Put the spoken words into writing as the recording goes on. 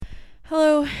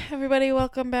Hello, everybody.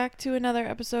 Welcome back to another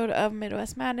episode of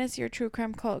Midwest Madness, your true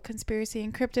crime cult conspiracy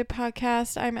encrypted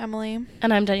podcast. I'm Emily.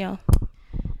 And I'm Danielle.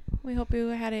 We hope you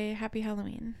had a happy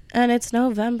Halloween. And it's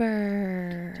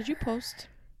November. Did you post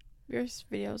your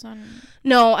videos on?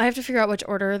 No, I have to figure out which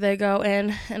order they go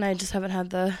in, and I just haven't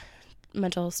had the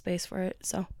mental space for it,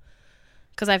 so.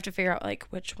 Because I have to figure out, like,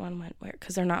 which one went where,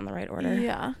 because they're not in the right order.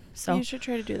 Yeah. So. You should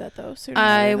try to do that, though. Sooner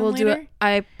I rather will than do later. it.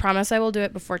 I promise I will do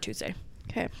it before Tuesday.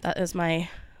 Okay. That is my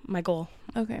goal.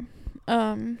 Okay.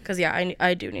 Because, yeah,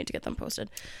 I do need to get them posted.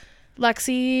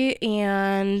 Lexi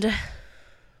and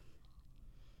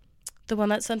the one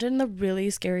that sent in the really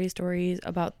scary stories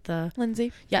about the...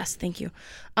 Lindsay. Yes, thank you.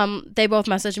 They both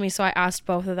messaged me, so I asked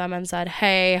both of them and said,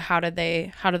 hey, how did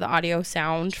the audio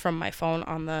sound from my phone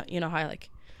on the, you know, how I, like...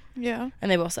 Yeah.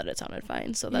 And they both said it sounded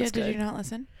fine, so that's good. Did you not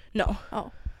listen? No.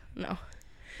 Oh. No.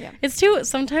 Yeah. It's too,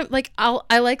 sometimes, like,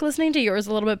 I like listening to yours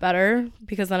a little bit better,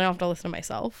 because then I don't have to listen to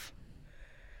myself.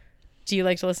 Do you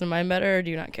like to listen to mine better, or do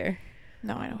you not care?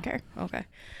 No, I don't care. Okay.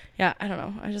 Yeah, I don't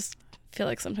know. I just feel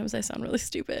like sometimes I sound really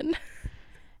stupid.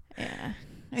 Yeah.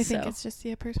 I think it's just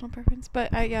a personal preference.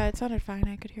 But, yeah, it sounded fine.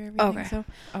 I could hear everything. Okay. So,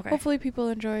 hopefully people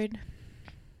enjoyed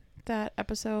that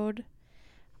episode.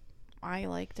 I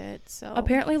liked it, so...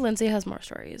 Apparently, Lindsay has more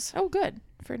stories. Oh, good.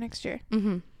 For next year.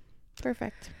 Mm-hmm.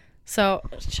 Perfect. So,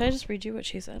 should I just read you what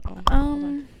she said? Oh, hold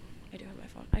on. I do have my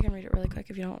phone. I can read it really quick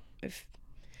if you don't... If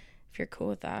you're cool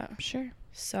with that. Sure.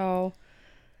 So...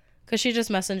 Because she just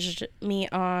messaged me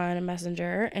on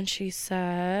Messenger, and she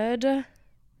said,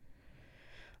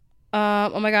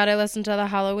 oh my God, I listened to the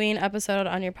Halloween episode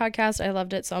on your podcast. I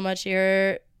loved it so much.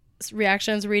 Your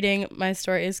reactions reading my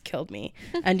stories killed me.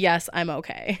 And yes, I'm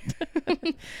okay.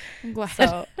 I'm glad.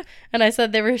 So, and I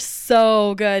said, they were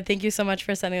so good. Thank you so much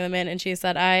for sending them in. And she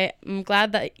said, I'm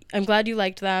glad you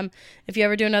liked them. If you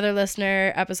ever do another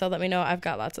listener episode, let me know. I've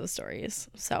got lots of stories.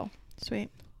 So. Sweet.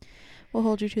 We'll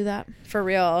hold you to that. For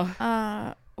real.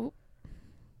 I've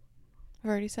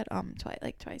already said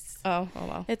twice. Oh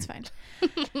well. It's fine.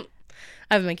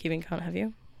 I haven't been keeping count, have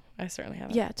you? I certainly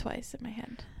haven't. Yeah, twice in my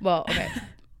head. Well, okay.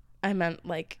 I meant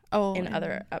like in and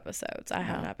other episodes. I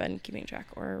have not been keeping track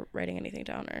or writing anything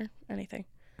down or anything.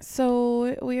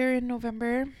 So we are in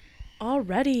November.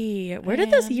 Already. Where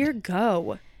did this year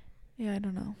go? Yeah, I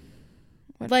don't know.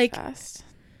 Went like fast.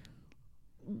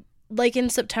 Like in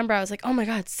September, I was like, oh my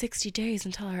God, 60 days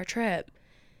until our trip.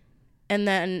 And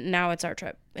then now it's our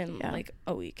trip in like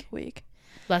a week.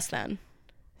 Less than.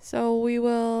 So we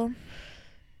will...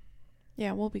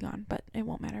 Yeah, we'll be gone, but it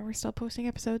won't matter. We're still posting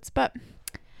episodes. But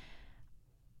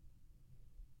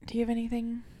do you have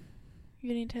anything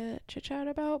you need to chit-chat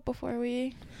about before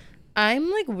we... I'm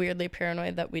like weirdly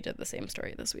paranoid that we did the same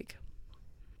story this week.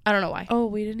 I don't know why. Oh,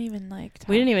 we didn't even talk.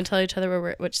 We didn't even tell each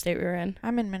other which state we were in.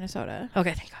 I'm in Minnesota.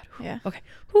 Okay, thank God. Yeah. Okay.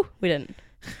 Whew, we didn't.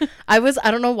 I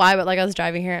don't know why, but like I was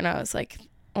driving here and I was like,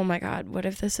 oh my God, what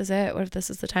if this is it? What if this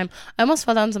is the time? I almost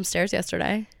fell down some stairs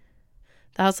yesterday.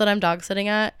 The house that I'm dog sitting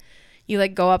at, you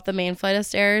like go up the main flight of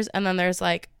stairs and then there's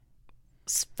like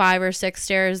 5 or 6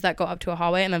 stairs that go up to a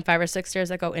hallway and then 5 or 6 stairs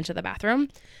that go into the bathroom.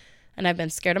 And I've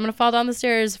been scared I'm going to fall down the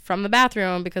stairs from the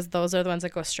bathroom because those are the ones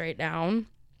that go straight down.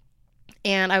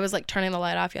 And I was like turning the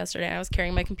light off yesterday and I was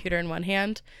carrying my computer in one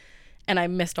hand and I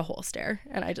missed a whole stair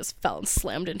and I just fell and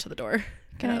slammed into the door.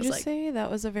 Can I just say that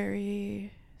was a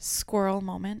very Squirrel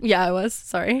moment? Yeah, I was.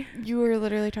 Sorry. You were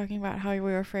literally talking about how you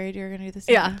were afraid you were going to do the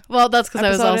same. Yeah. Well, that's because I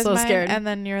was also scared. And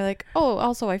then you're like, oh,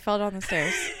 also I fell down the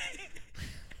stairs.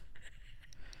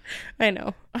 I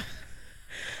know.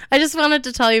 I just wanted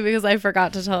to tell you because I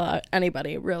forgot to tell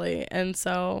anybody really. And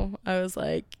so I was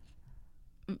like,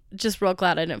 just real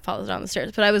glad I didn't fall down the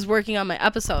stairs. But I was working on my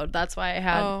episode. That's why I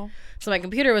had... So my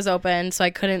computer was open, so I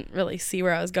couldn't really see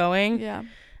where I was going. Yeah.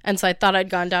 And so I thought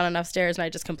I'd gone down enough stairs, and I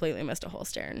just completely missed a whole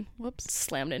stair and whoops,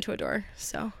 slammed into a door.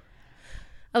 So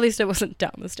at least it wasn't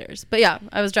down the stairs. But yeah,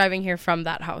 I was driving here from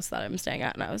that house that I'm staying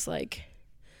at, and I was like,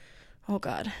 oh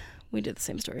God, we did the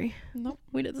same story. Nope.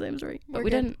 We did the same story, but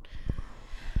we didn't.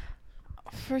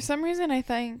 For some reason, I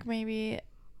think maybe...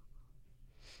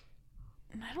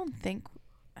 I don't think...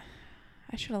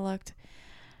 I should have looked.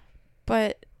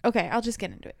 But, okay, I'll just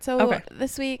get into it. So,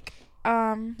 this week,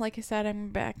 like I said, I'm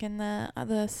back in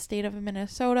the state of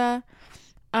Minnesota.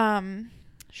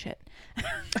 Shit.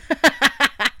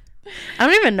 I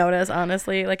don't even notice,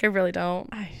 honestly. Like, I really don't.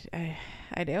 I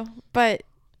do. But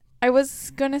I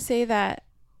was going to say that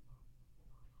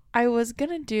I was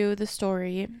going to do the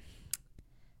story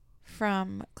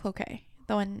from Cloquet.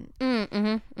 The one...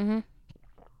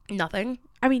 Nothing.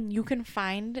 I mean, you can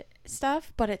find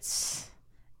stuff, but it's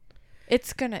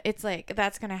It's like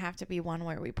that's gonna have to be one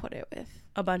where we put it with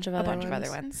a bunch of other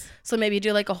ones. So maybe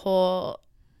do like a whole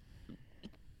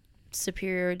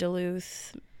Superior,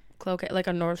 Duluth, Cloquet, like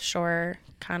a North Shore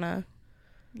kind of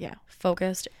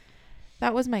focused.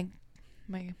 That was my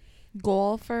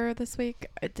goal for this week.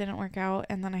 It didn't work out,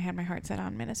 and then I had my heart set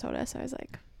on Minnesota, so I was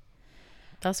like,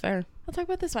 that's fair. I'll talk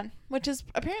about this one, which is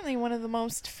apparently one of the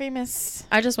most famous.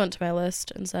 I just went to my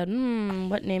list and said,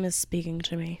 what name is speaking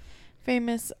to me?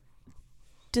 Famous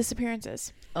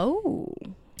disappearances. Oh,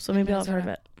 so maybe I've heard of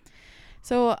it.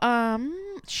 So,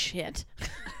 shit.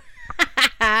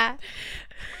 I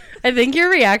think your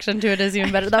reaction to it is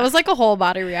even better. That was like a whole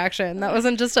body reaction. That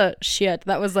wasn't just a shit.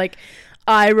 That was like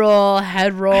eye roll,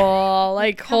 head roll,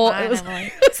 like whole. It was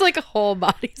like a whole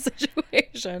body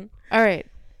situation. All right.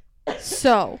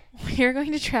 So we're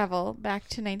going to travel back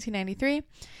to 1993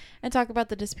 and talk about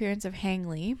the disappearance of Hang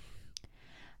Lee.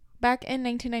 Back in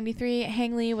 1993,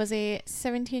 Hang Lee was a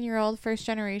 17-year-old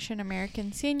first-generation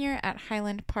American senior at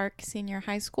Highland Park Senior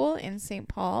High School in St.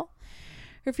 Paul.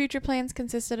 Her future plans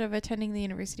consisted of attending the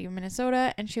University of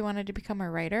Minnesota, and she wanted to become a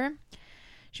writer.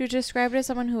 She was described as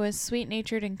someone who was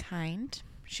sweet-natured and kind.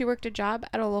 She worked a job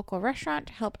at a local restaurant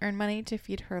to help earn money to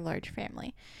feed her large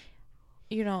family.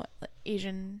 You know,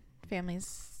 Asian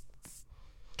families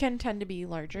can tend to be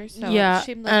larger. So yeah,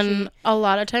 and a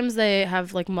lot of times they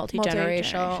have like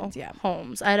multi-generational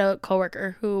homes. I had a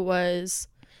coworker who was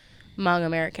Hmong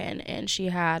American, and she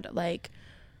had like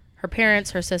her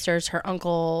parents, her sisters, her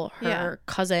uncle, her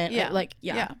cousin. Yeah.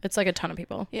 It's like a ton of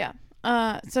people. Yeah.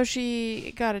 So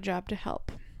she got a job to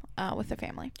help with the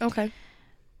family. Okay.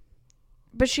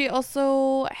 But she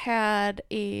also had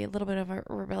a little bit of a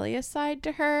rebellious side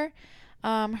to her.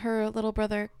 Her little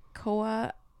brother,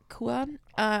 Kua,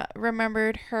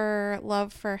 remembered her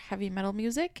love for heavy metal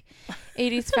music,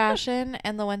 80s fashion,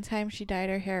 and the one time she dyed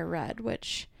her hair red,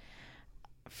 which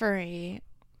for a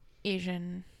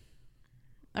Asian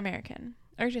American,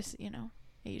 or just,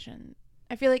 Asian,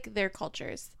 I feel like their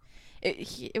cultures,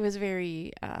 it was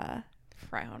very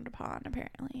frowned upon,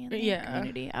 apparently, in the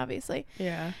community, obviously.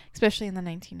 Yeah. Especially in the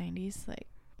 1990s, like,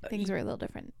 things were a little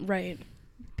different. Right.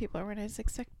 People weren't as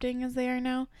accepting as they are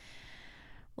now.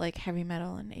 Like, heavy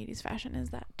metal and 80s fashion is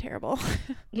that terrible.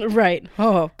 Right.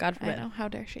 Oh, God forbid. I know. How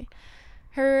dare she?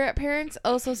 Her parents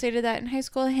also stated that in high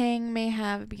school, Hang may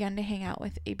have begun to hang out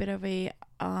with a bit of a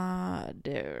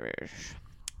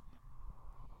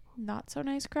not so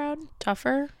nice crowd.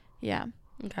 Tougher? Yeah.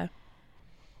 Okay.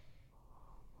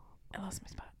 I lost my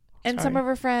spot. And some of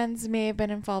her friends may have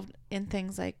been involved in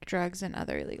things like drugs and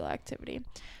other illegal activity.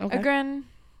 Okay. Again,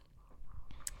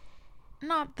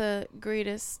 not the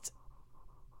greatest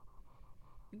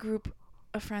group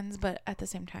of friends, but at the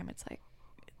same time, it's like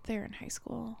they're in high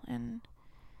school, and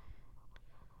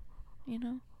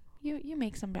you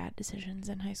make some bad decisions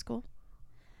in high school.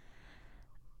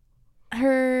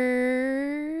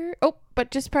 But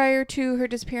just prior to her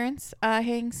disappearance,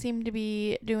 Hang seemed to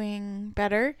be doing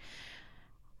better,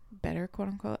 quote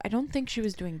unquote. I don't think she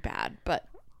was doing bad, but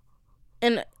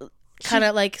and kind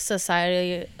of like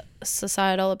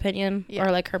societal opinion,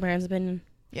 or like her parents' opinion,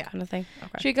 kind of thing.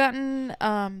 Okay. She'd gotten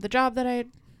the job that I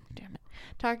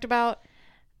talked about.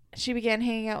 She began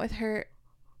hanging out with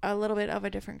a little bit of a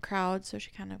different crowd, so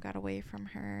she kind of got away from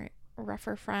her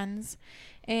rougher friends,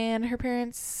 and her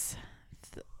parents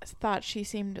thought she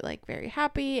seemed like very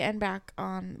happy and back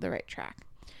on the right track.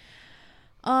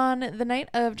 On the night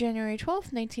of January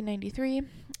 12th, 1993,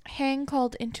 Hang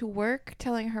called into work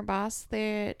telling her boss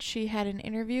that she had an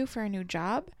interview for a new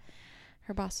job.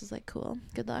 Her boss was like, cool,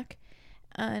 good luck.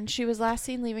 And she was last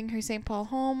seen leaving her St. Paul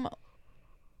home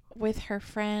with her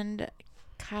friend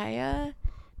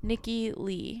Nikki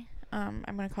Lee. I'm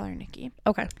going to call her Nikki.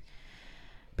 Okay.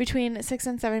 Between 6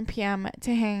 and 7 p.m.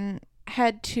 to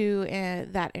head to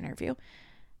that interview.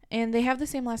 And they have the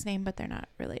same last name, but they're not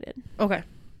related. Okay.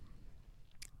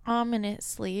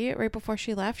 Ominously, right before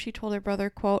she left, she told her brother,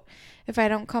 quote, "If I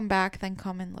don't come back, then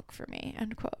come and look for me,"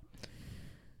 end quote.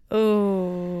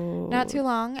 Oh. Not too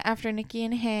long after Nikki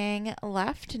and Hang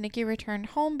left, Nikki returned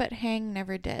home, but Hang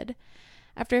never did.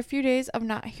 After a few days of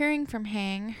not hearing from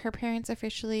Hang, her parents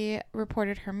officially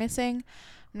reported her missing.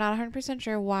 I'm not 100%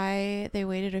 sure why they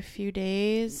waited a few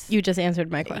days. You just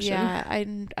answered my question. Yeah,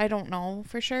 I don't know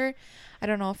for sure. I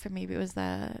don't know if maybe it was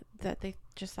that they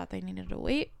just thought they needed to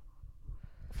wait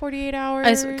 48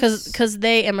 hours. Because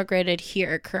they immigrated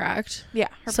here, correct? Yeah.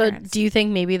 So parents. do you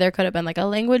think maybe there could have been like a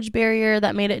language barrier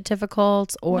that made it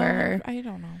difficult, or? No, I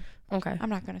don't know. Okay. I'm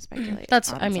not going to speculate. That's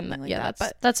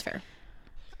fair.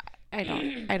 I don't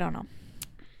know. I don't know.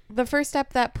 The first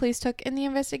step that police took in the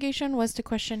investigation was to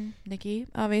question Nikki,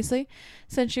 obviously,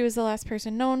 since she was the last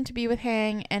person known to be with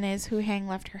Hang and is who Hang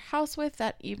left her house with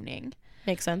that evening.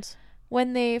 Makes sense.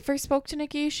 When they first spoke to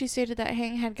Nikki, she stated that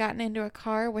Hang had gotten into a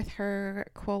car with her,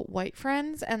 quote, white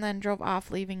friends and then drove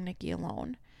off, leaving Nikki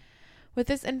alone. With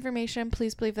this information,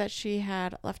 police believe that she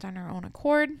had left on her own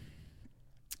accord.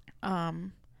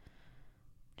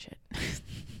 Shit.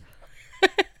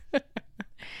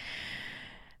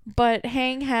 But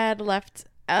Hang had left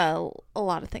a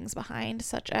lot of things behind,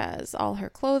 such as all her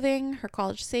clothing, her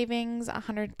college savings,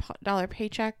 $100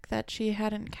 paycheck that she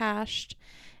hadn't cashed,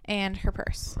 and her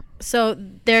purse. So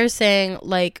they're saying,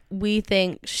 like, we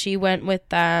think she went with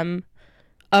them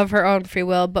of her own free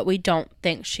will, but we don't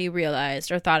think she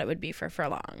realized or thought it would be for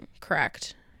long.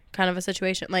 Correct? Kind of a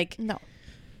situation. Like, no.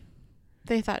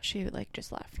 They thought she, like,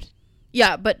 just left.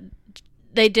 Yeah, but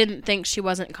they didn't think she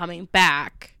wasn't coming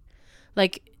back.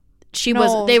 Like,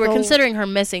 they were considering her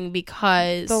missing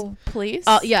because... The police?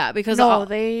 Yeah, because... No,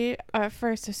 they at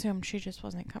first assumed she just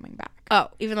wasn't coming back. Oh,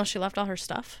 even though she left all her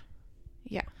stuff?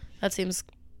 Yeah. That seems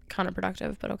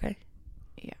counterproductive, but okay.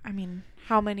 Yeah, I mean,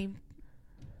 how many...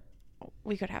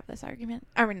 We could have this argument.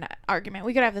 I mean, not argument.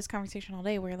 We could have this conversation all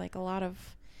day where, like, a lot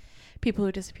of people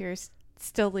who disappear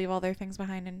still leave all their things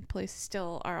behind, and police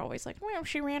still are always like, well,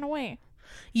 she ran away.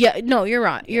 Yeah, no, you're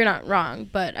wrong. You're not wrong,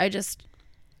 but I just...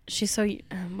 She's so...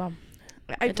 well,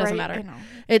 it doesn't matter. I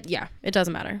know. It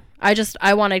doesn't matter.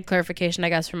 I wanted clarification, I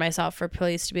guess, for myself, for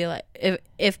police to be like...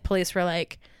 If police were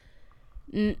like,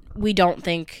 we don't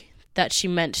think that she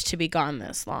meant to be gone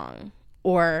this long,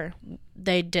 or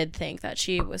they did think that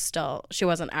she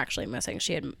wasn't actually missing,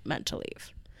 she had meant to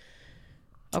leave.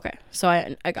 Okay, so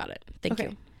I got it. Thank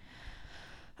you.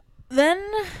 Then,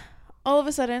 all of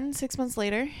a sudden, 6 months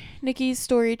later, Nikki's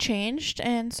story changed,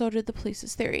 and so did the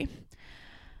police's theory.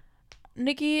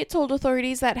 Nikki told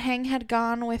authorities that Hang had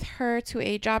gone with her to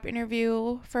a job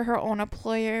interview for her own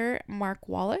employer, Mark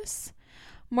Wallace.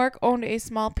 Mark owned a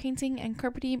small painting and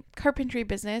carpentry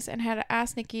business and had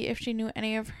asked Nikki if she knew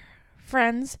any of her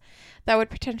friends that would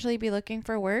potentially be looking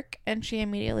for work, and she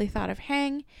immediately thought of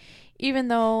Hang, even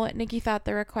though Nikki thought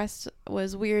the request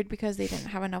was weird because they didn't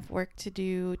have enough work to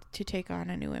do to take on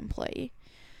a new employee.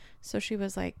 So she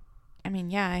was like, I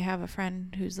mean, yeah, I have a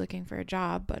friend who's looking for a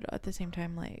job, but at the same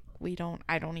time, like, we don't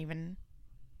even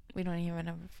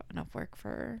have enough work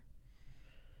for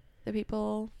the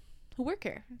people who work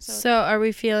here. So are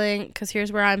we feeling, because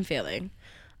here's where I'm feeling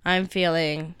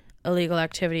illegal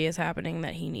activity is happening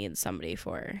that he needs somebody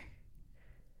for.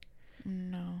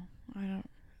 No, I don't.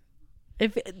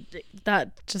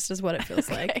 That just is what it feels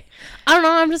like. I don't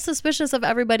know. I'm just suspicious of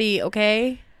everybody.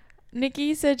 Okay.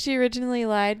 Nikki said she originally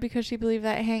lied because she believed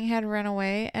that Hang had run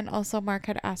away, and also Mark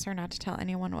had asked her not to tell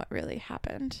anyone what really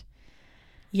happened.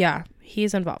 Yeah,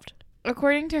 he's involved.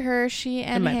 According to her, she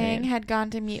and Hang had gone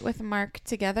to meet with Mark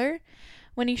together.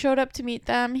 When he showed up to meet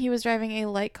them, he was driving a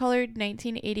light-colored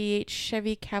 1988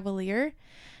 Chevy Cavalier.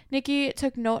 Nikki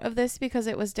took note of this because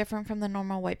it was different from the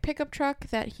normal white pickup truck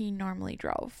that he normally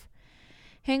drove.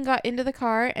 Hang got into the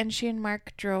car, and she and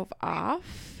Mark drove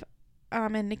off.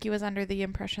 And Nikki was under the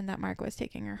impression that Mark was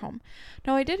taking her home.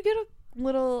 Now, I did get a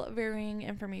little varying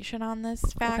information on this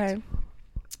fact.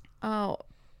 Okay.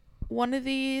 One of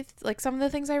the, some of the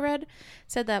things I read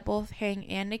said that both Hang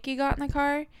and Nikki got in the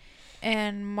car,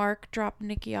 and Mark dropped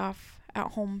Nikki off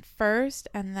at home first,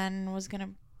 and then was going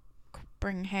to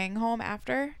bring Hang home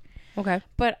after. Okay.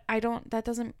 But that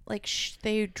doesn't,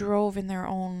 they drove in their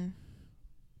own...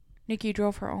 Nikki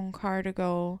drove her own car to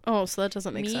go. Oh, so that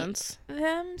doesn't make sense.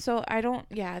 Them, so I don't.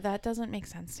 Yeah, that doesn't make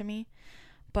sense to me.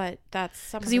 But that's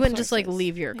some. Because you wouldn't just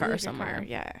leave your car somewhere.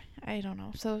 Yeah, I don't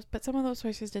know. So, but some of those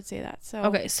sources did say that. So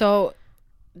okay, so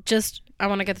I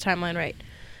want to get the timeline right.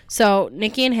 So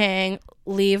Nikki and Hang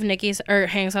leave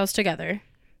Hang's house together,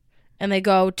 and they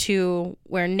go to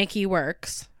where Nikki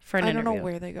works for an interview. I don't know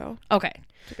where they go. Okay,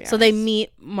 so they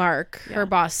meet Mark, her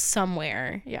boss,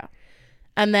 somewhere. Yeah.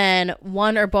 And then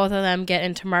one or both of them get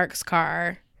into Mark's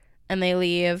car and they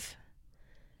leave.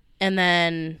 And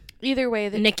then either way,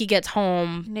 Nikki gets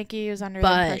home. Nikki was under the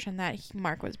impression that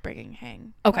Mark was bringing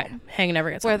Hang. Okay. Home. Hang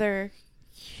never gets home. Whether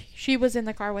she was in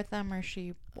the car with them or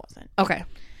she wasn't. Okay.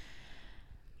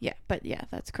 Yeah, but yeah,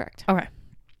 that's correct. Okay.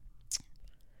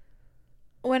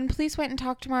 When police went and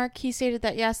talked to Mark, he stated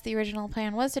that yes, the original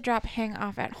plan was to drop Hang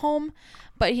off at home,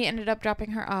 but he ended up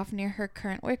dropping her off near her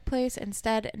current workplace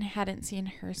instead and hadn't seen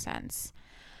her since.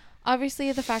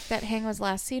 Obviously, the fact that Hang was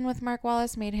last seen with Mark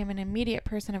Wallace made him an immediate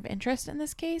person of interest in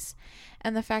this case,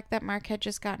 and the fact that Mark had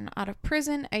just gotten out of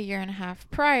prison a year and a half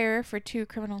prior for 2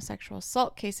 criminal sexual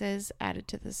assault cases added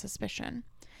to the suspicion.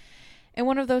 In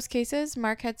one of those cases,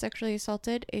 Mark had sexually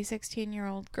assaulted a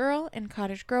 16-year-old girl in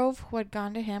Cottage Grove who had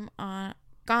gone to him on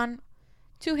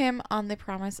the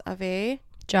promise of a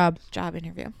job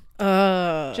interview.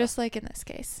 Just like in this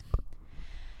case.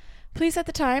 Police at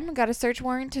the time got a search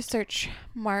warrant to search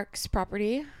Mark's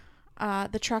property.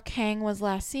 The truck Hang was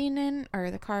last seen in,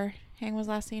 or the car Hang was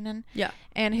last seen in. Yeah.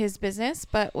 And his business.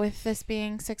 But with this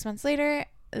being 6 months later,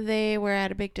 they were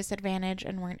at a big disadvantage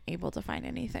and weren't able to find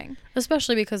anything.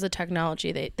 Especially because the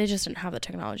technology, they just didn't have the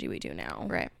technology we do now.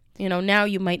 Right. You know, now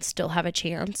you might still have a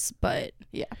chance, but...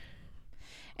 Yeah.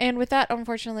 And with that,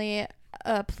 unfortunately,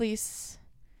 For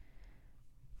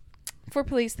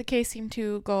police, the case seemed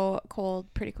to go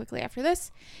cold pretty quickly after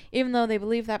this. Even though they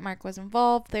believed that Mark was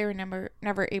involved, they were never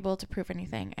able to prove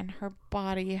anything, and her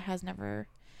body has never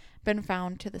been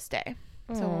found to this day.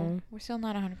 So we're still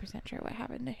not 100% sure what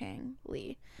happened to Hang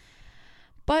Lee.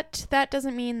 But that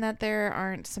doesn't mean that there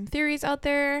aren't some theories out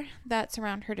there that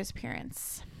surround her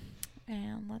disappearance.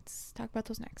 And let's talk about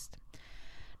those next.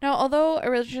 Now, although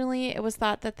originally it was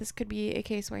thought that this could be a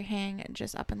case where Hang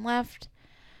just up and left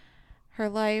her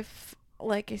life,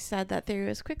 like I said, that theory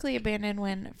was quickly abandoned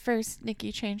when first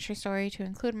Nikki changed her story to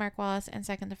include Mark Wallace, and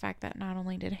second, the fact that not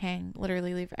only did Hang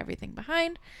literally leave everything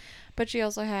behind, but she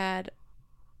also had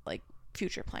like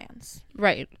future plans.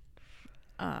 Right.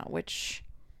 Which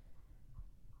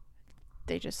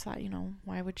they just thought,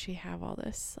 why would she have all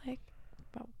this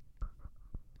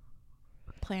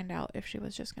planned out if she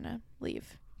was just gonna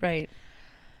leave? Right.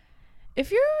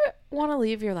 If you want to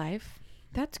leave your life,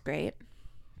 that's great.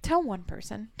 Tell one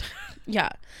person. Yeah.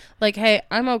 Like, hey,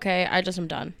 I'm okay. I just am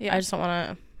done. Yeah. I just don't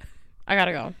want to. I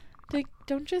gotta go. Like,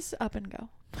 don't just up and go.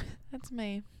 That's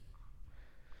my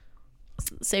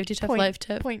safety tough life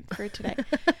tip. Point for today.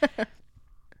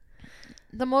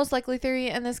 The most likely theory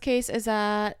in this case is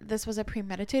that this was a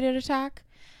premeditated attack.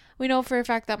 We know for a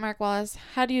fact that Mark Wallace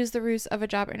had used the ruse of a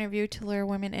job interview to lure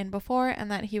women in before, and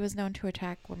that he was known to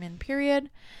attack women, period.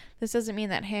 This doesn't mean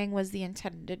that Hang was the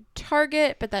intended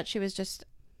target, but that she was just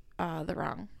in the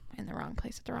wrong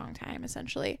place at the wrong time,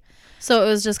 essentially. So it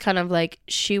was just kind of like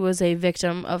she was a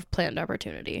victim of planned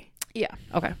opportunity. Yeah.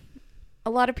 Okay. A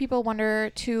lot of people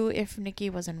wonder, too, if Nikki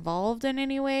was involved in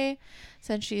any way,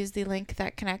 since she's the link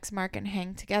that connects Mark and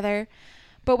Hang together.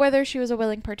 But whether she was a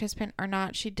willing participant or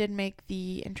not, she did make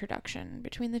the introduction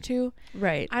between the two.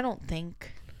 Right. I don't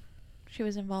think she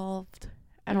was involved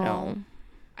at all.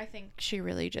 I think she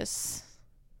really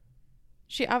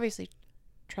she obviously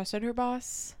trusted her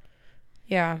boss.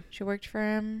 Yeah. She worked for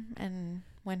him, and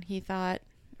when he said,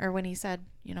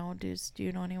 do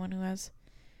you know anyone who is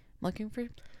looking for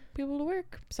people to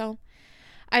work? So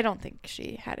I don't think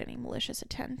she had any malicious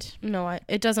intent. No,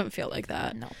 it doesn't feel like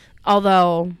that. No.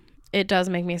 Although it does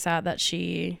make me sad that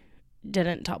she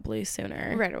didn't tell police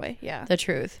sooner. Right away, yeah. The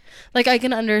truth. Like, I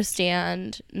can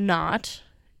understand not,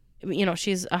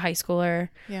 she's a high schooler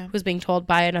who's being told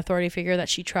by an authority figure that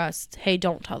she trusts, hey,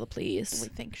 don't tell the police. We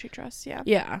think she trusts, yeah.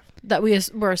 Yeah. That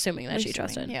we're assuming that she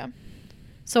trusted. Yeah.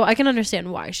 So I can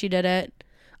understand why she did it.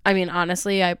 I mean,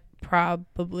 honestly, I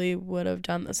probably would have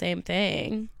done the same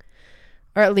thing.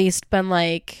 Or at least been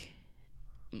like,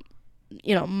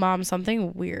 Mom,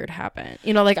 something weird happened.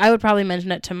 I would probably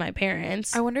mention it to my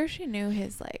parents. I wonder if she knew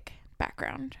his,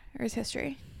 background or his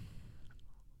history.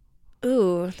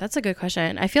 Ooh, that's a good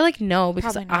question. I feel like no,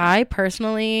 because I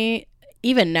personally,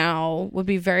 even now, would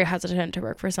be very hesitant to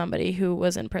work for somebody who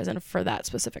was in prison for that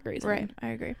specific reason. Right, I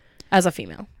agree. As a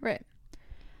female. Right.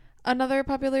 Another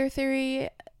popular theory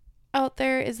out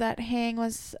there is that Hang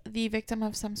was the victim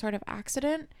of some sort of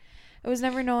accident. It was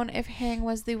never known if Hang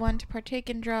was the one to partake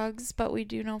in drugs, but we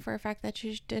do know for a fact that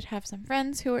she did have some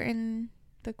friends who were in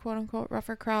the quote-unquote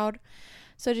rougher crowd.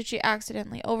 So did she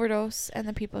accidentally overdose, and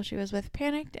the people she was with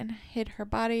panicked and hid her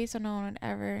body so no one would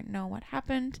ever know what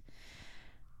happened?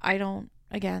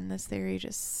 This theory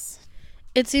just...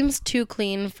 It seems too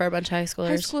clean for a bunch of high schoolers.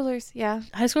 High schoolers, yeah.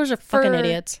 High schoolers are fucking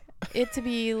idiots. It to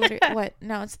be literally, what?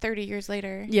 No, it's 30 years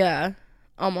later. Yeah,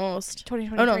 almost.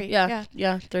 2023. Oh, no,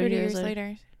 yeah, 30 years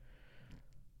later.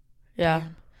 Yeah.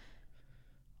 Damn.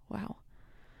 Wow.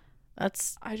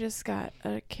 I just got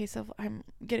a case of I'm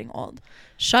getting old.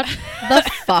 Shut the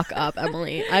fuck up,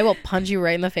 Emily. I will punch you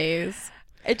right in the face.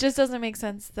 It just doesn't make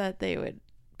sense that they would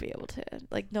be able to,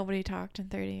 nobody talked in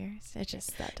 30 years. It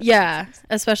just, that doesn't make sense.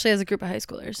 Especially as a group of high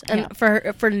schoolers. And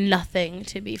for nothing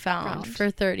to be found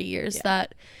for 30 years,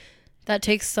 that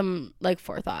takes some,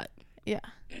 forethought. Yeah.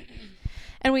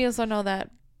 And we also know that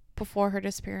before her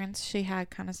disappearance, she had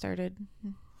kind of started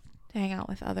to hang out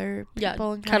with other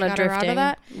people and kind of got her out of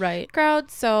that crowd.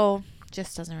 So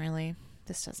this doesn't really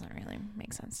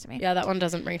make sense to me. Yeah, that one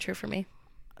doesn't ring true for me.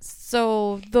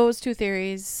 So those two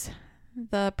theories,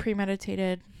 the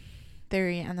premeditated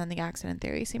theory and then the accident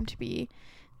theory, seem to be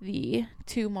the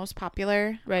two most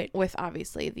popular. Right. With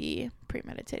obviously the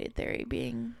premeditated theory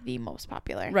being the most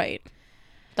popular. Right.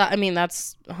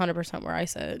 That's 100% where I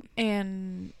sit.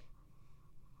 And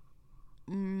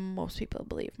most people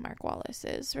believe Mark Wallace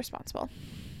is responsible.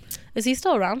 Is he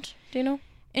still around? Do you know?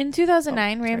 In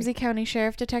 2009, Ramsey County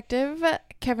Sheriff Detective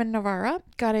Kevin Navarra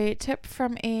got a tip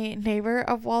from a neighbor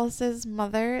of Wallace's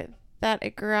mother that a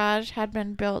garage had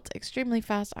been built extremely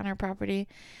fast on her property,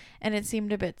 and it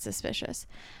seemed a bit suspicious.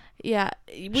 Yeah,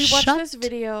 we watched this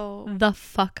video. The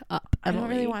fuck up. I don't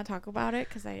really want to talk about it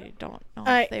because I don't know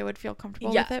if they would feel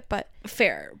comfortable with it, but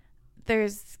fair.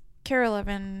 There's Carol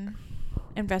Levin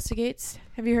Investigates.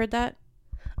 Have you heard that?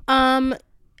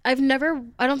 I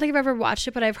don't think I've ever watched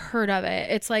it, but I've heard of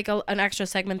it. It's like an extra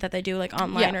segment that they do like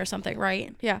online or something,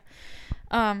 right? Yeah.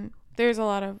 There's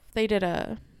they did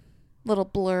a little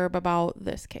blurb about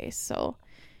this case, so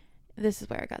this is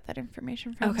where I got that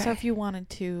information from. Okay. So if you wanted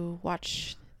to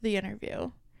watch the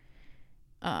interview,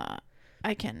 I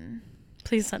can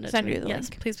please send you the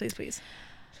link. Please.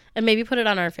 And maybe put it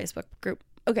on our Facebook group.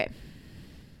 Okay.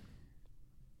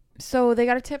 So they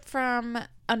got a tip from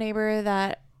a neighbor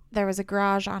that there was a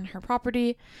garage on her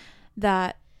property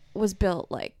that was built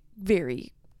like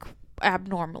very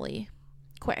abnormally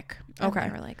quick. And they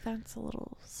were like, that's a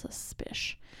little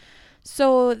suspicious.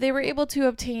 So they were able to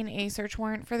obtain a search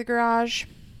warrant for the garage.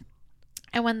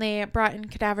 And when they brought in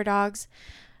cadaver dogs,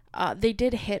 they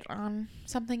did hit on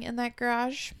something in that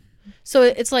garage. So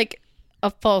it's like a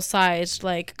full-sized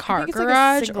like car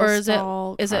garage, like, or is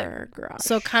it garage?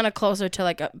 So kind of closer to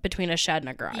like between a shed and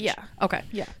a garage. Yeah. Okay.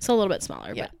 Yeah. So a little bit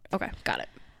smaller. Yeah. But okay, got it.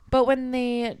 But when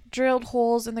they drilled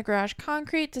holes in the garage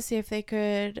concrete to see if they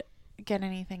could get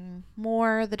anything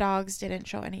more, the dogs didn't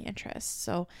show any interest.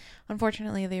 So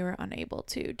unfortunately, they were unable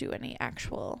to do any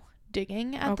actual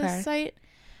digging at this site.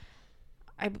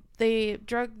 They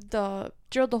drilled the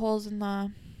holes in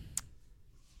the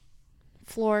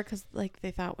floor because like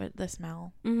they thought with the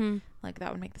smell like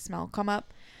that would make the smell come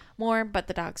up more, but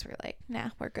the dogs were like, nah,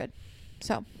 we're good.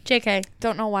 So JK,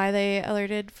 don't know why they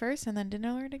alerted first and then didn't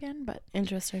alert again, but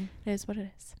interesting. It is what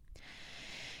it is.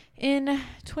 In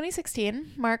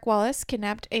 2016, Mark Wallace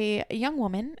kidnapped a young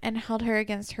woman and held her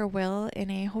against her will in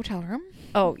a hotel room.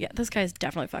 Oh yeah, this guy's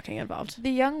definitely fucking involved.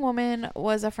 The young woman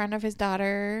was a friend of his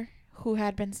daughter who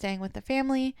had been staying with the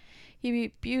family. He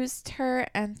abused her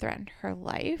and threatened her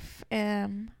life.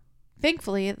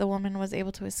 Thankfully, the woman was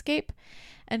able to escape,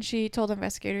 and she told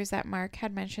investigators that Mark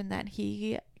had mentioned that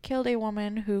he killed a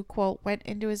woman who, quote, went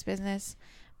into his business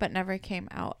but never came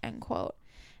out, end quote.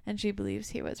 And she believes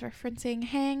he was referencing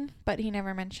Hang, but he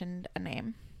never mentioned a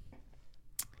name.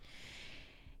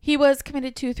 He was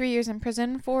committed to 3 years in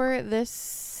prison for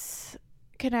this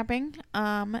kidnapping.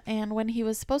 And when he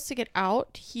was supposed to get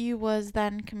out, he was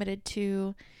then committed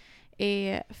to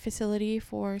a facility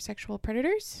for sexual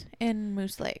predators in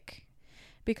Moose Lake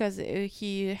because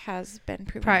he has been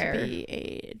proven to be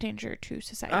a danger to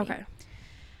society. Okay.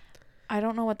 I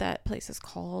don't know what that place is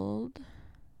called.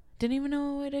 Didn't even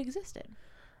know it existed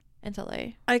until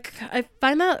I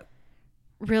find that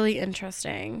really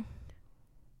interesting.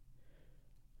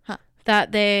 Huh.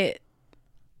 That they...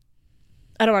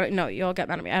 I don't want to... No, you'll get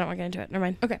mad at me. I don't want to get into it. Never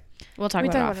mind. Okay. We'll talk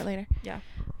about it later. Yeah.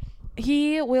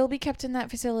 He will be kept in that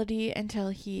facility until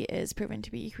he is proven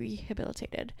to be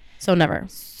rehabilitated. So never.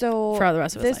 So for the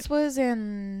rest of his life. This was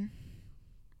in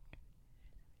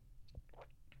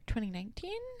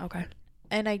 2019. Okay.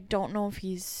 And I don't know if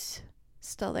he's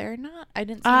still there or not. I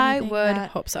didn't see I would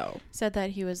hope so. Said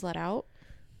that he was let out.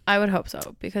 I would hope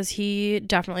so because he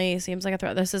definitely seems like a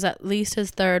threat. This is at least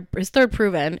his third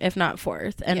proven, if not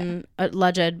fourth, and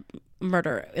alleged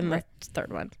murder in the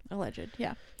third one. Alleged,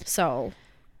 yeah. So,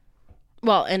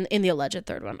 well, in the alleged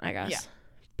third one, I guess. Yeah.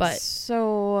 But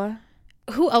so,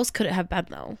 who else could it have been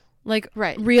though? Like,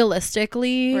 right.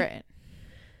 Realistically, right.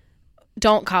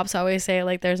 Don't cops always say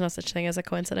like there's no such thing as a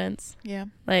coincidence? Yeah.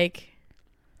 Like,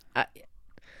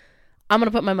 I'm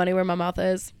gonna put my money where my mouth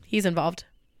is. He's involved.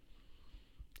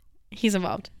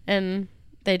 And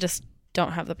they just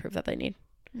don't have the proof that they need.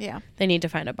 Yeah. They need to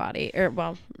find a body or,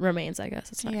 well, remains, I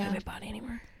guess. It's not going to be a body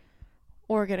anymore.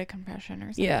 Or get a confession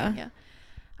or something. Yeah.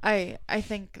 I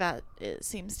think that it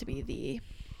seems to be the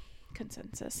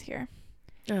consensus here.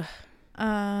 Ugh.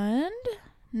 And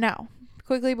now,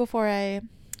 quickly before I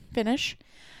finish,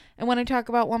 I want to talk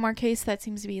about one more case that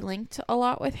seems to be linked a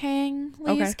lot with Hang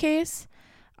Lee's case.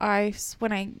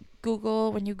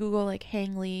 When you Google like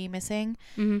Hang Lee missing,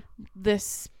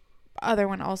 this other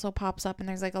one also pops up, and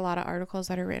there's like a lot of articles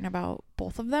that are written about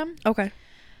both of them. Okay.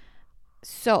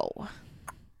 So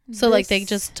like they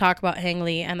just talk about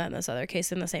Hangley and then this other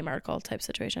case in the same article type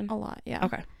situation. A lot, yeah.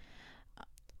 Okay.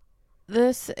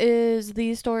 This is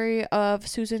the story of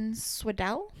Susan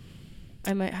Swedell.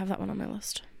 I might have that one on my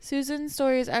list. Susan's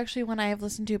story is actually one I have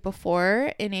listened to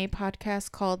before in a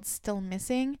podcast called Still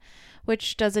Missing,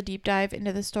 which does a deep dive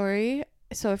into the story.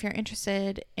 So if you're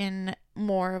interested in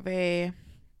more of a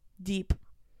deep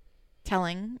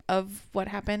telling of what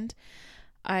happened,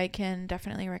 I can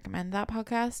definitely recommend that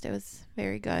podcast. It was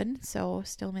very good. So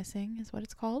Still Missing is what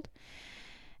it's called.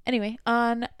 Anyway,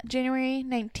 on January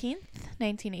 19th,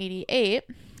 1988,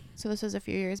 so this was a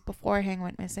few years before Hang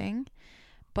went missing,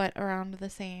 but around the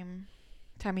same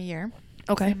time of year.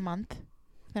 Okay. Same month.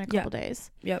 Then a couple days.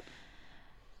 Yep.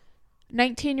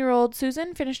 19-year-old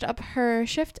Susan finished up her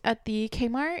shift at the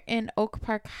Kmart in Oak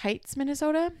Park Heights,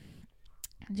 Minnesota.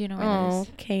 Do you know where it is? Oh,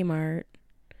 Kmart.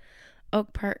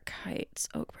 Oak Park Heights.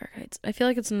 I feel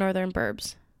like it's northern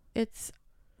burbs. It's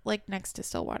like next to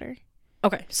Stillwater.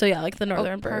 Okay, so yeah, like the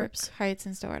northern Oak Park burbs. Heights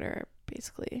and Stillwater are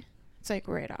basically, it's like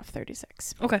right off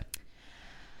 36. Okay.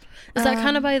 Is that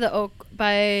kind of by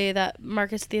that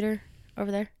Marcus Theater over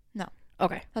there? No.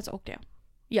 Okay. That's Oakdale.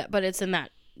 Yeah, but it's in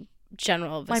that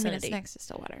general vicinity. I mean, it's next to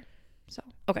Stillwater. So.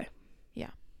 Okay. Yeah.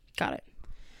 Got it.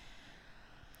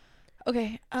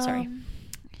 Okay. Sorry.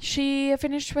 She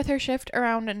finished with her shift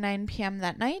around 9 p.m.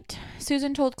 that night.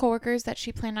 Susan told coworkers that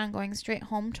she planned on going straight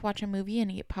home to watch a movie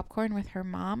and eat popcorn with her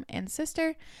mom and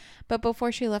sister, but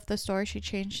before she left the store, she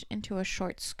changed into a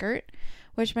short skirt,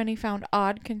 which many found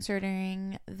odd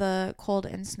considering the cold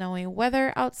and snowy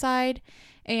weather outside,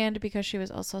 and because she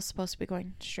was also supposed to be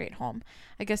going straight home.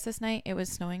 I guess this night it was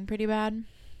snowing pretty bad,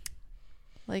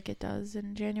 like it does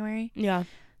in January. Yeah.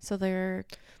 So they're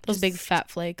those big fat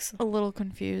flakes. A little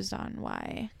confused on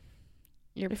why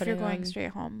if you're going straight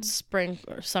home, spring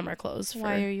or summer clothes.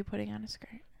 Why are you putting on a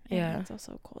skirt? Yeah, it's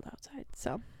also cold outside.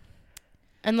 So,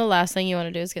 and the last thing you want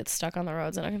to do is get stuck on the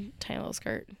roads in a tiny little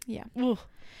skirt. Yeah. Ooh.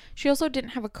 She also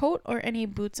didn't have a coat or any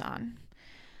boots on.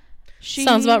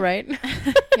 Sounds about right.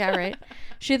 Yeah, right.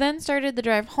 She then started the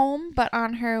drive home, but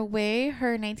on her way,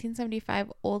 her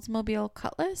 1975 Oldsmobile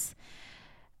Cutlass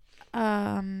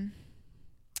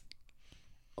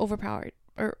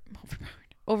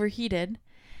overheated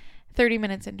 30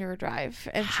 minutes into her drive,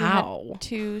 and she had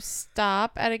to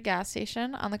stop at a gas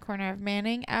station on the corner of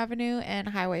Manning Avenue and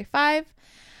Highway 5,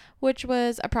 which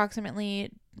was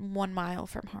approximately 1 mile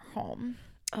from her home.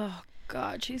 Oh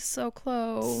God, she's so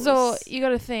close. So you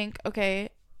gotta think, okay,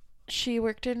 she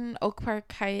worked in Oak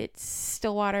Park Heights,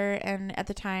 Stillwater, and at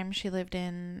the time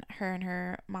her and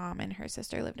her mom and her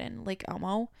sister lived in Lake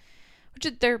Elmo, which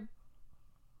they're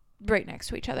right next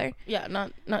to each other. Yeah,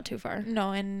 not too far.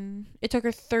 No, and it took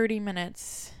her 30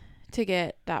 minutes to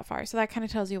get that far. So that kind of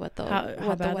tells you what the weather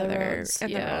and the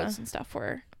roads and stuff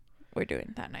were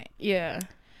doing that night. Yeah.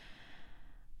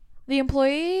 The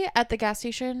employee at the gas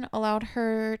station allowed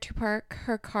her to park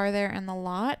her car there in the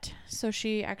lot. So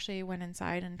she actually went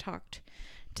inside and talked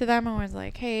to them and was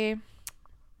like, "Hey,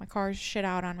 my car's shit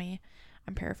out on me."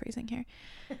 I'm paraphrasing here.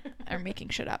 I'm making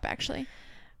shit up, actually.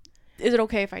 Is it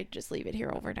okay if I just leave it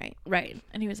here overnight? Right.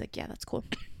 And he was like, yeah, that's cool.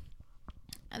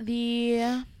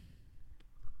 The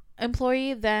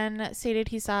employee then stated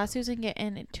he saw Susan get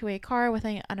into a car with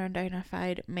an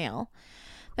unidentified male.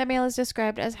 That male is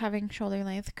described as having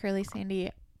shoulder-length, curly,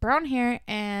 sandy brown hair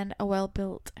and a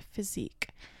well-built physique.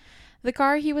 The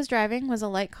car he was driving was a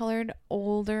light-colored,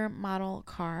 older model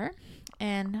car,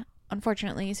 and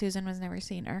unfortunately, Susan was never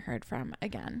seen or heard from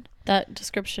again. That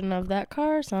description of that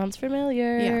car sounds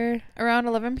familiar. Yeah. Around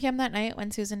 11 p.m. that night,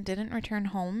 when Susan didn't return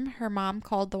home, her mom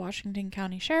called the Washington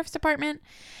County Sheriff's Department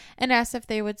and asked if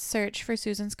they would search for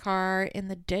Susan's car in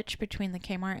the ditch between the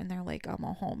Kmart and their Lake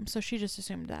Elmo home. So she just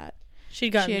assumed that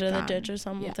she'd gotten into the ditch or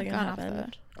something. Yeah, gone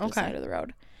happened. Off the side of the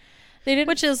road. They didn't,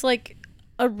 which is like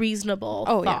a reasonable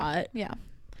thought. Yeah.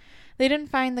 They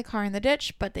didn't find the car in the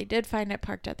ditch, but they did find it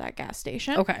parked at that gas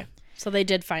station. Okay. So they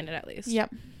did find it at least.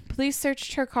 Yep. Police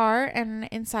searched her car and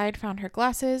inside found her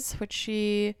glasses, which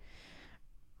she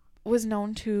was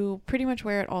known to pretty much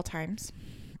wear at all times,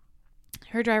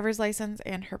 her driver's license,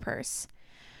 and her purse.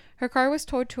 Her car was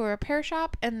towed to a repair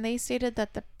shop, and they stated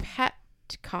that the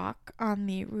petcock on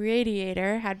the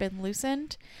radiator had been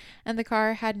loosened, and the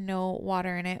car had no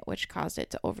water in it, which caused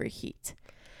it to overheat.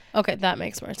 Okay, that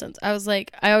makes more sense. I was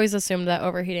like, I always assumed that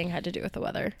overheating had to do with the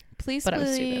weather. Police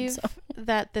believe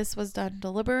that this was done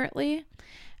deliberately,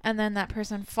 and then that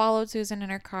person followed Susan in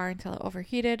her car until it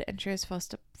overheated, and she was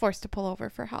forced to pull over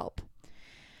for help.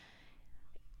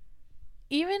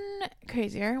 Even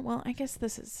crazier, well, I guess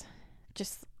this is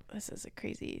a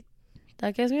crazy...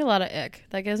 That gives me a lot of ick.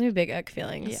 That gives me big ick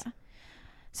feelings. Yeah.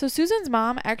 So Susan's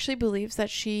mom actually believes that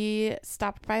she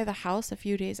stopped by the house a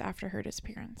few days after her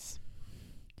disappearance.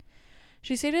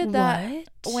 She stated that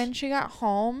when she got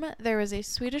home, there was a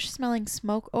Swedish-smelling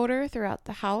smoke odor throughout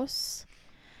the house.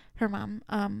 Her mom.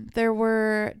 There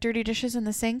were dirty dishes in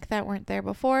the sink that weren't there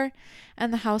before,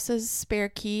 and the house's spare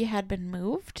key had been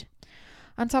moved.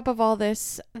 On top of all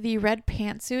this, the red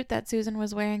pantsuit that Susan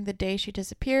was wearing the day she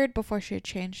disappeared before she had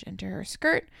changed into her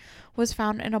skirt was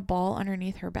found in a ball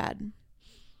underneath her bed.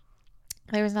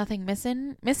 There was nothing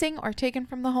missing or taken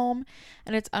from the home,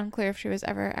 and it's unclear if she was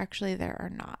ever actually there or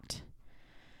not.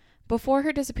 Before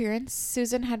her disappearance,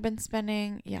 Susan had been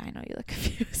spending... Yeah, I know you look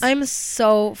confused. I'm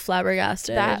so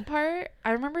flabbergasted. That part,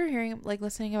 I remember hearing, like,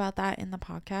 listening about that in the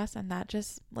podcast, and that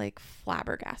just, like,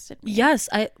 flabbergasted me. Yes,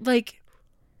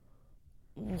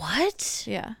 what?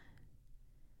 Yeah.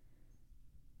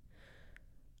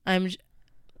 I'm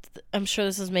sure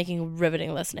this is making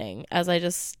riveting listening as I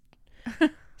just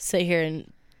sit here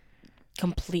in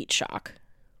complete shock.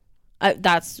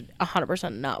 That's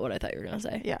 100% not what I thought you were going to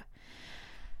say. Yeah.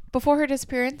 Before her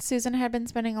disappearance, Susan had been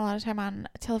spending a lot of time on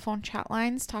telephone chat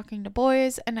lines talking to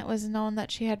boys, and it was known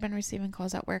that she had been receiving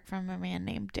calls at work from a man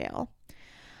named Dale.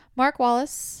 Mark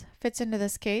Wallace fits into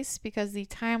this case because the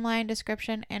timeline,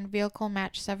 description, and vehicle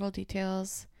match several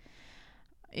details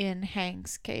in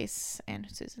Hank's case and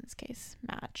Susan's case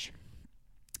match.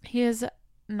 He has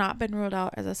not been ruled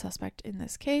out as a suspect in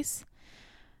this case,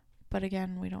 but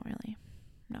again, we don't really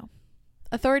know.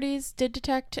 Authorities did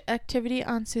detect activity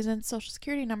on Susan's social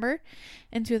security number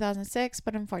in 2006,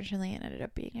 but unfortunately it ended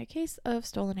up being a case of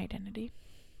stolen identity.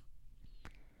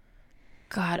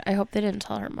 God, I hope they didn't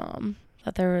tell her mom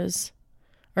that there was,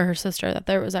 or her sister, that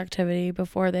there was activity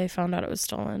before they found out it was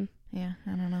stolen. Yeah,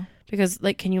 I don't know. Because,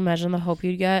 like, can you imagine the hope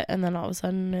you'd get, and then all of a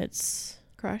sudden it's...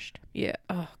 crushed? Yeah.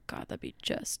 Oh, God, that'd be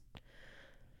just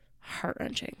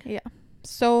heart-wrenching. Yeah.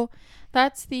 So,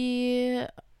 that's the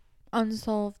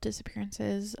unsolved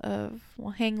disappearances of,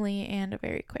 well, Hangley, and a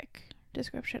very quick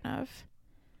description of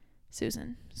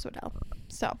Susan Swedell.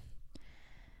 So,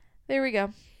 there we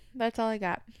go. That's all I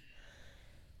got.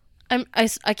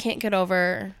 I can't get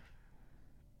over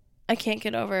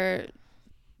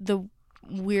the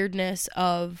weirdness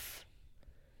of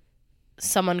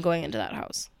someone going into that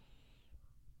house.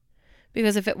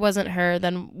 Because if it wasn't her,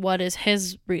 then what is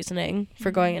his reasoning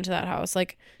for going into that house?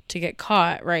 Like, to get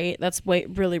caught, right? That's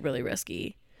really, really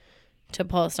risky to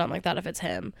pull a stunt like that if it's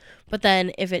him. But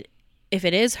then if it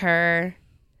is her,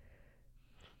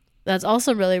 that's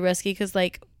also really risky because,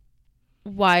 like,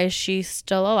 why is she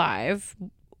still alive?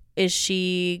 Is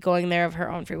she going there of her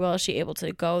own free will? Is she able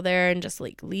to go there and just,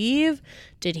 like, leave?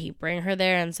 Did he bring her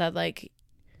there and said, like...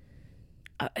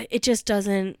 it just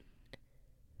doesn't...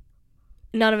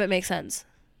 None of it makes sense.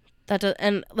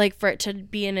 And, like, for it to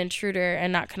be an intruder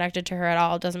and not connected to her at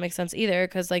all doesn't make sense either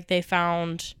because, like, they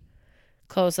found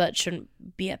clothes that shouldn't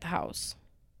be at the house.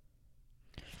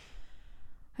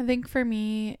 I think for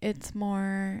me, it's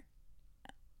more...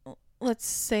 Let's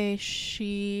say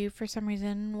she, for some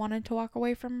reason, wanted to walk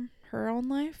away from her own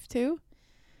life, too.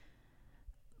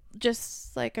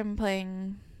 Just like I'm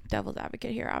playing devil's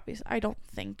advocate here, obviously. I don't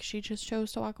think she just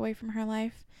chose to walk away from her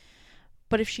life.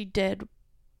 But if she did,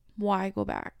 why go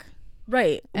back?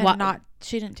 Right. And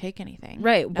she didn't take anything.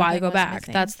 Right. Why go back?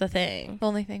 Missing. That's the thing. The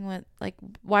only thing with, like,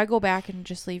 why go back and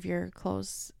just leave your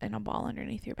clothes in a ball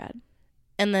underneath your bed?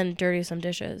 And then dirty some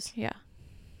dishes. Yeah.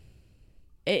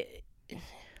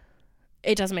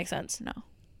 It doesn't make sense. No.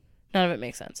 None of it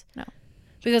makes sense. No.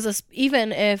 Because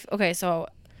even if... Okay, so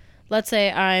let's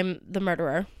say I'm the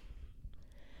murderer.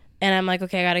 And I'm like,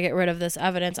 okay, I got to get rid of this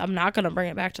evidence. I'm not going to bring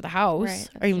it back to the house.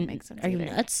 Right. Are you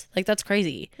nuts? Like, that's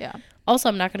crazy. Yeah. Also,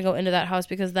 I'm not going to go into that house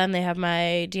because then they have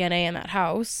my DNA in that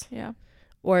house. Yeah.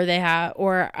 Or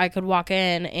I could walk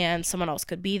in and someone else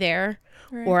could be there.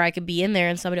 Right. Or I could be in there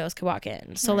and somebody else could walk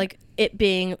in. So, like, it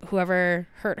being whoever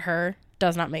hurt her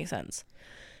does not make sense.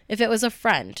 If it was a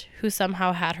friend who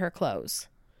somehow had her clothes,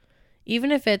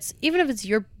 even if it's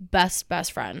your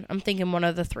best friend, I'm thinking one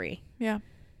of the three. Yeah.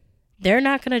 They're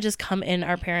not going to just come in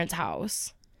our parents'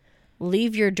 house,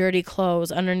 leave your dirty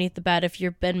clothes underneath the bed if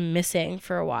you've been missing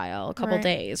for a while, a couple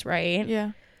days, right?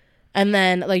 Yeah. And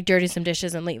then, like, dirty some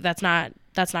dishes and leave. That's not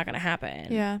going to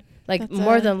happen. Yeah. Like,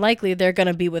 more than likely, they're going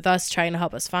to be with us trying to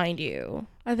help us find you.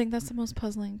 I think that's the most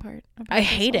puzzling part about I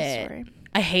hate it. Story.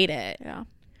 I hate it. Yeah.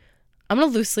 I'm going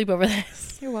to lose sleep over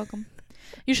this. You're welcome.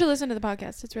 You should listen to the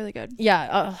podcast. It's really good. Yeah,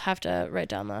 I'll have to write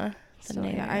down the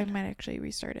name. Yeah, I might actually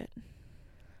restart it.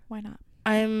 Why not?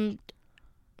 I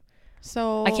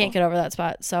can't get over that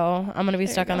spot, so I'm going to be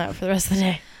stuck on that for the rest of the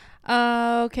day.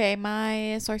 Okay,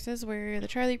 my sources were the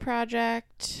Charlie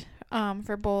Project,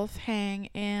 for both Hang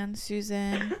and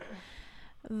Susan.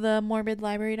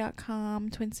 themorbidlibrary.com,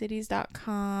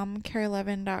 twincities.com,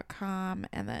 care11.com,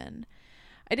 and then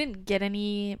I didn't get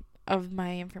any of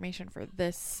my information for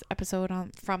this episode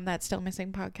from that Still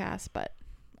Missing podcast, but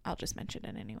I'll just mention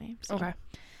it anyway. So, okay.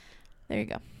 There you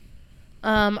go.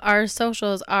 Our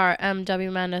socials are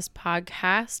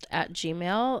mwmadnesspodcast at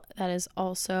Gmail. That is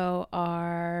also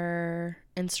our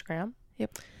Instagram.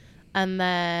 Yep. And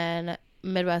then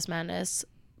Midwest Madness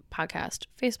Podcast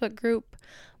Facebook group.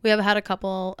 We have had a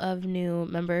couple of new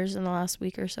members in the last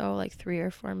week or so, like 3 or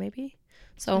 4 maybe.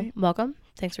 So welcome.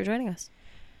 Thanks for joining us.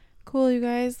 Cool, you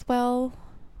guys. Well,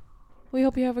 we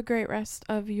hope you have a great rest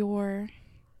of your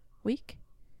week.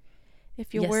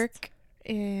 If you work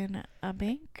in a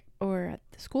bank or at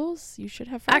the schools, you should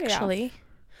have Friday off.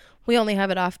 We only have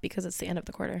it off because it's the end of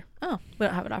the quarter. Oh. We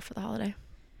don't have it off for the holiday.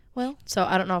 Well. So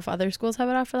I don't know if other schools have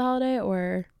it off for the holiday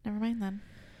or... Never mind then.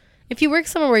 If you work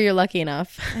somewhere where you're lucky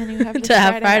enough and you have to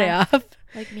have Friday off,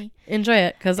 like me, enjoy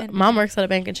it, because Mom works at a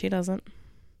bank and she doesn't.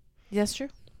 That's true.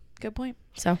 Good point.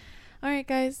 So, all right,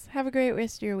 guys, have a great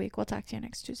rest of your week. We'll talk to you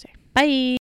next Tuesday.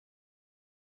 Bye.